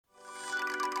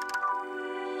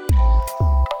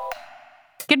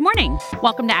Good morning.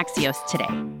 Welcome to Axios Today.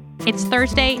 It's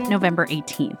Thursday, November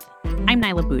 18th. I'm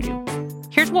Nyla Boodoo.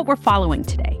 Here's what we're following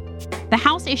today. The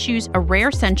House issues a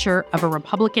rare censure of a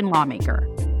Republican lawmaker,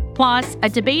 plus a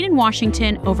debate in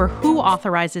Washington over who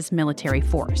authorizes military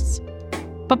force.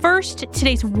 But first,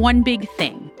 today's one big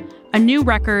thing, a new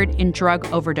record in drug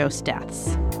overdose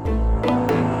deaths.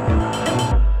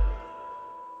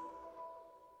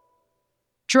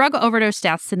 Drug overdose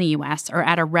deaths in the U.S. are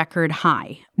at a record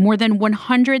high. More than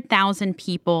 100,000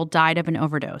 people died of an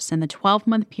overdose in the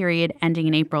 12-month period ending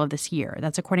in April of this year.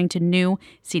 That's according to new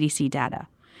CDC data.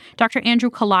 Dr. Andrew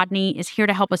Kolodny is here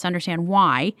to help us understand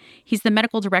why. He's the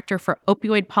medical director for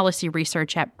opioid policy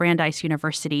research at Brandeis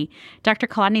University. Dr.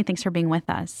 Kolodny, thanks for being with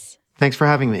us. Thanks for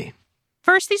having me.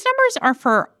 First, these numbers are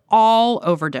for all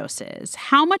overdoses.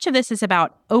 How much of this is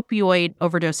about opioid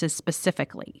overdoses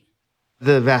specifically?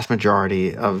 The vast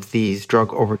majority of these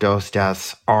drug overdose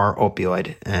deaths are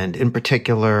opioid, and in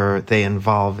particular, they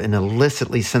involve an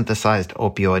illicitly synthesized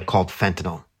opioid called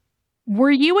fentanyl. Were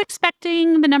you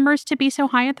expecting the numbers to be so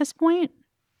high at this point?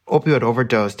 Opioid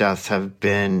overdose deaths have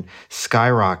been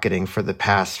skyrocketing for the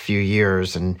past few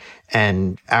years,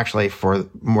 and actually for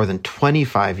more than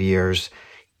 25 years.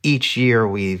 Each year,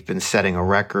 we've been setting a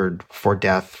record for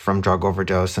death from drug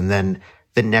overdose, and then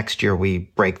the next year we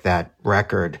break that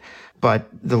record. But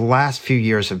the last few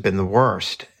years have been the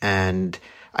worst, and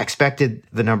I expected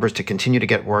the numbers to continue to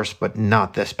get worse, but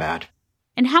not this bad.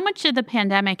 And how much did the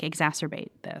pandemic exacerbate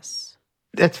this?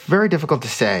 It's very difficult to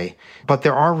say, but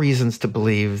there are reasons to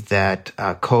believe that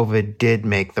COVID did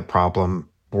make the problem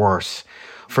worse.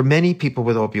 For many people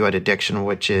with opioid addiction,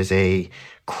 which is a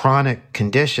chronic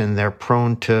condition, they're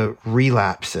prone to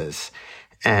relapses.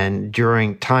 And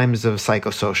during times of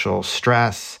psychosocial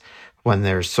stress, when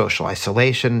there's social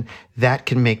isolation, that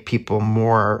can make people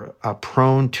more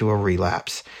prone to a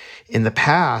relapse. In the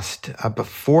past,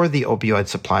 before the opioid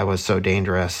supply was so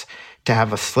dangerous, to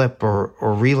have a slip or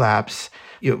relapse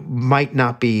might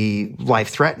not be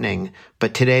life-threatening,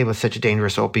 but today with such a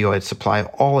dangerous opioid supply,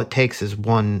 all it takes is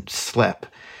one slip.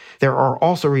 There are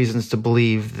also reasons to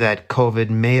believe that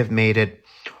COVID may have made it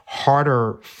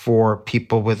harder for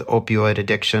people with opioid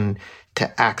addiction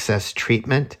to access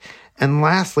treatment. And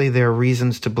lastly, there are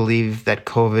reasons to believe that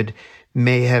COVID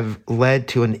may have led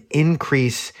to an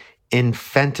increase in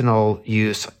fentanyl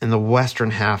use in the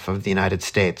western half of the United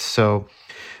States. So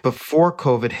before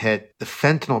COVID hit, the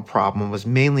fentanyl problem was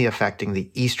mainly affecting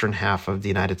the eastern half of the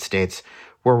United States,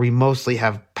 where we mostly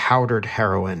have powdered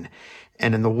heroin.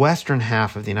 And in the western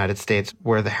half of the United States,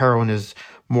 where the heroin is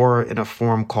more in a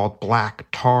form called black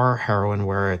tar heroin,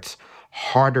 where it's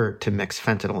harder to mix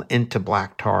fentanyl into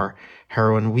black tar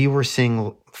heroin, we were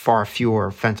seeing far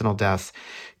fewer fentanyl deaths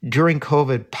during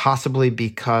COVID, possibly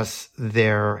because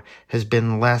there has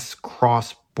been less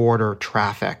cross-border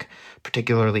traffic,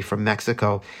 particularly from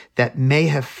Mexico, that may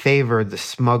have favored the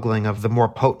smuggling of the more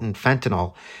potent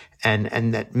fentanyl,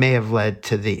 and that may have led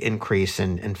to the increase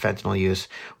in fentanyl use.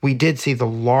 We did see the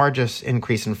largest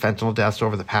increase in fentanyl deaths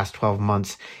over the past 12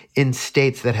 months in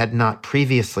states that had not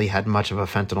previously had much of a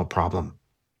fentanyl problem.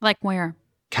 Like where?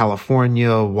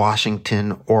 California,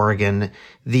 Washington, Oregon.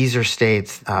 These are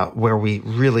states where we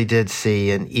really did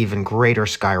see an even greater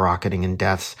skyrocketing in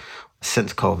deaths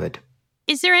since COVID.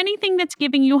 Is there anything that's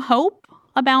giving you hope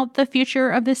about the future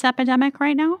of this epidemic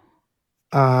right now?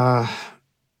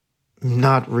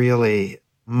 Not really.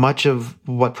 Much of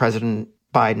what President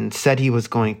Biden said he was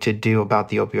going to do about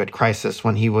the opioid crisis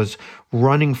when he was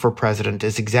running for president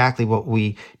is exactly what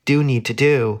we do need to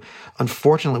do.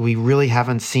 Unfortunately, we really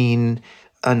haven't seen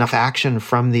enough action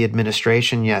from the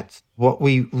administration yet. What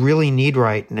we really need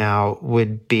right now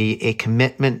would be a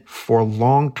commitment for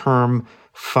long-term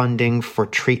funding for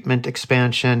treatment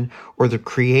expansion or the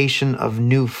creation of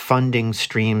new funding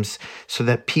streams so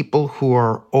that people who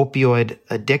are opioid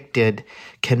addicted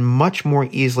can much more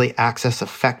easily access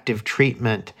effective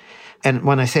treatment. And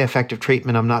when I say effective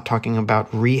treatment, I'm not talking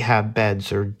about rehab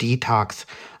beds or detox.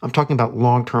 I'm talking about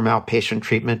long-term outpatient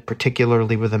treatment,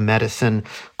 particularly with a medicine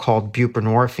called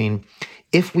buprenorphine.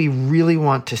 If we really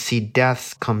want to see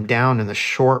deaths come down in the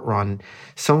short run,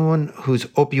 someone who's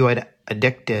opioid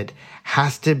addicted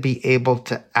has to be able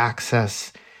to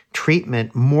access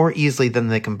treatment more easily than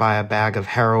they can buy a bag of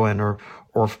heroin or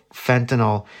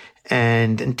fentanyl.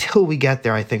 And until we get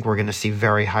there, I think we're going to see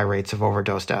very high rates of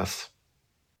overdose deaths.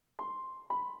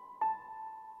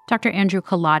 Dr. Andrew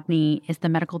Kolodny is the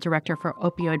medical director for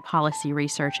opioid policy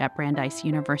research at Brandeis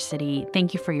University.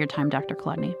 Thank you for your time, Dr.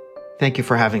 Kolodny. Thank you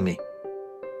for having me.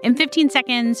 In 15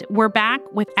 seconds, we're back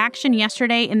with action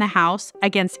yesterday in the House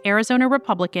against Arizona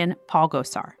Republican Paul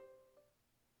Gosar.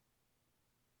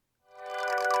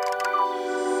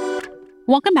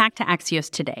 Welcome back to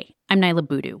Axios Today. I'm Naila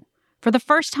Boodoo. For the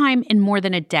first time in more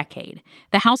than a decade,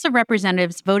 the House of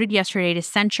Representatives voted yesterday to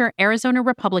censure Arizona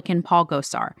Republican Paul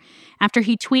Gosar after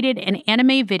he tweeted an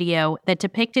anime video that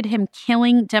depicted him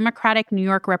killing Democratic New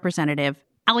York Representative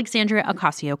Alexandria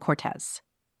Ocasio-Cortez.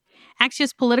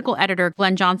 Axios political editor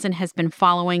Glenn Johnson has been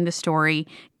following the story.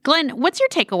 Glenn, what's your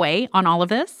takeaway on all of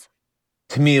this?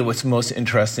 To me, what's most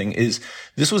interesting is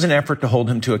this was an effort to hold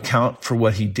him to account for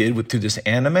what he did through this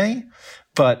anime,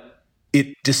 but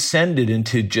it descended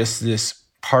into just this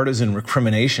partisan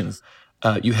recriminations.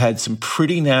 You had some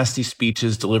pretty nasty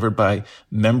speeches delivered by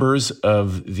members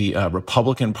of the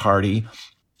Republican Party.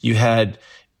 You had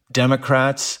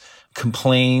Democrats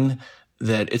complain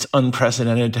that it's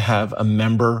unprecedented to have a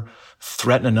member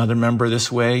threaten another member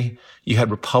this way. You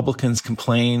had Republicans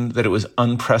complain that it was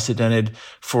unprecedented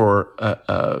for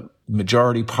a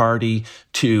majority party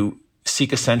to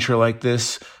seek a censure like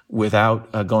this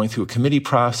without going through a committee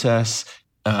process.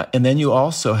 And then you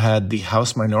also had the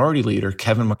House Minority Leader,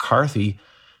 Kevin McCarthy,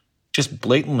 just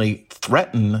blatantly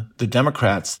threaten the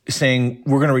Democrats, saying,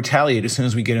 we're going to retaliate as soon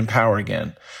as we get in power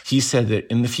again. He said that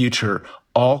in the future,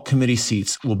 all committee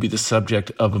seats will be the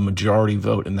subject of a majority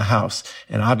vote in the House.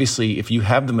 And obviously, if you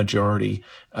have the majority,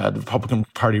 the Republican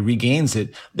Party regains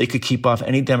it, they could keep off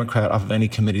any Democrat off of any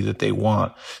committee that they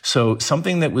want. So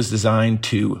something that was designed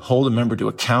to hold a member to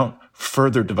account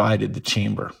further divided the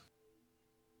chamber.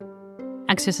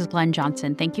 Axios' Glenn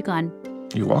Johnson. Thank you, Glenn.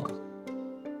 You're welcome.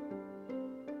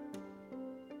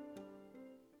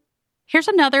 Here's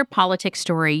another politics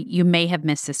story you may have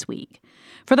missed this week.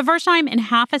 For the first time in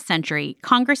half a century,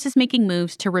 Congress is making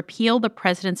moves to repeal the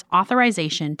president's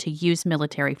authorization to use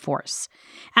military force.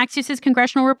 Axios'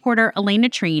 congressional reporter Elena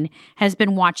Treen has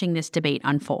been watching this debate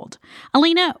unfold.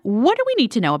 Elena, what do we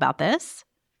need to know about this?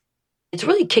 It's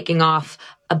really kicking off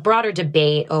a broader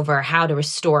debate over how to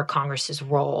restore Congress's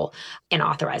role in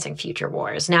authorizing future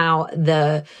wars. Now,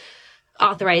 the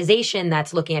authorization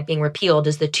that's looking at being repealed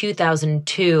is the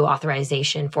 2002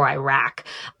 authorization for Iraq.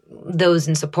 Those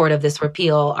in support of this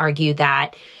repeal argue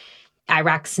that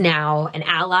Iraq's now an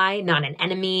ally, not an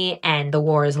enemy, and the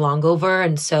war is long over.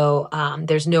 And so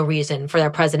there's no reason for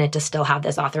their president to still have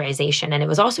this authorization. And it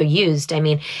was also used,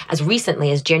 as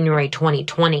recently as January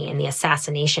 2020 in the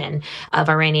assassination of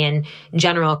Iranian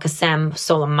General Qasem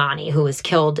Soleimani, who was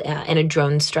killed in a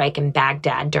drone strike in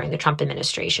Baghdad during the Trump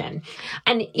administration.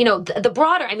 And, the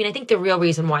broader, I think the real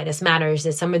reason why this matters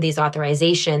is some of these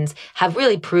authorizations have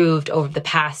really proved over the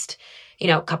past,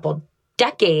 couple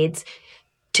decades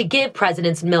to give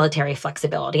presidents military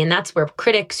flexibility. And that's where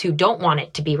critics who don't want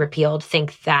it to be repealed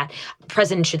think that the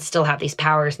president should still have these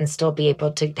powers and still be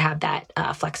able to have that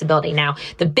flexibility. Now,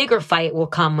 the bigger fight will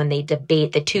come when they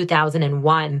debate the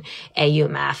 2001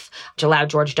 AUMF, which allowed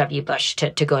George W. Bush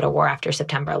to go to war after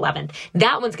September 11th.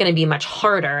 That one's going to be much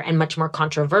harder and much more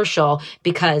controversial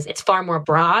because it's far more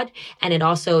broad, and it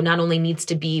also not only needs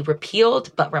to be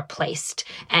repealed, but replaced.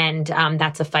 And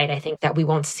that's a fight, I think, that we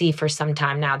won't see for some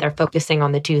time now. They're focusing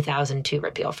on the 2002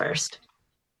 repeal first.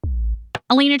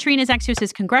 Elena Treen is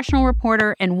Axios' congressional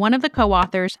reporter and one of the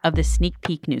co-authors of the Sneak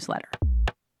Peek newsletter.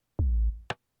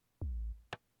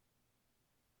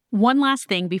 One last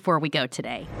thing before we go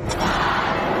today.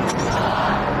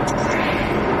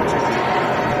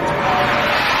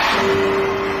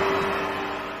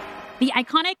 The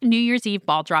iconic New Year's Eve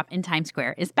ball drop in Times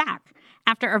Square is back.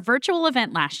 After a virtual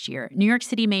event last year, New York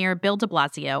City Mayor Bill de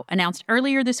Blasio announced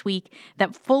earlier this week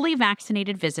that fully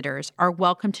vaccinated visitors are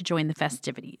welcome to join the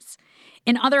festivities.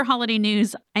 In other holiday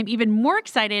news, I'm even more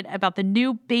excited about the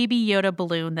new Baby Yoda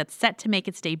balloon that's set to make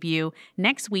its debut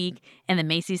next week in the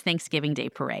Macy's Thanksgiving Day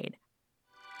Parade.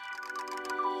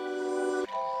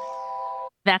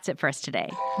 That's it for us today.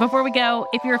 Before we go,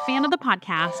 if you're a fan of the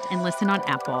podcast and listen on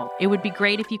Apple, it would be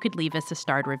great if you could leave us a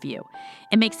starred review.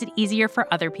 It makes it easier for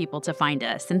other people to find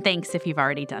us, and thanks if you've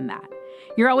already done that.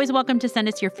 You're always welcome to send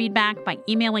us your feedback by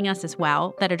emailing us as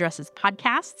well. That address is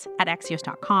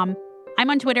podcasts@axios.com. I'm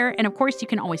on Twitter, and of course, you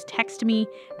can always text me.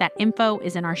 That info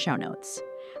is in our show notes.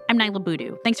 I'm Naila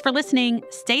Boodoo. Thanks for listening.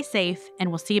 Stay safe, and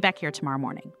we'll see you back here tomorrow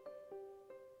morning.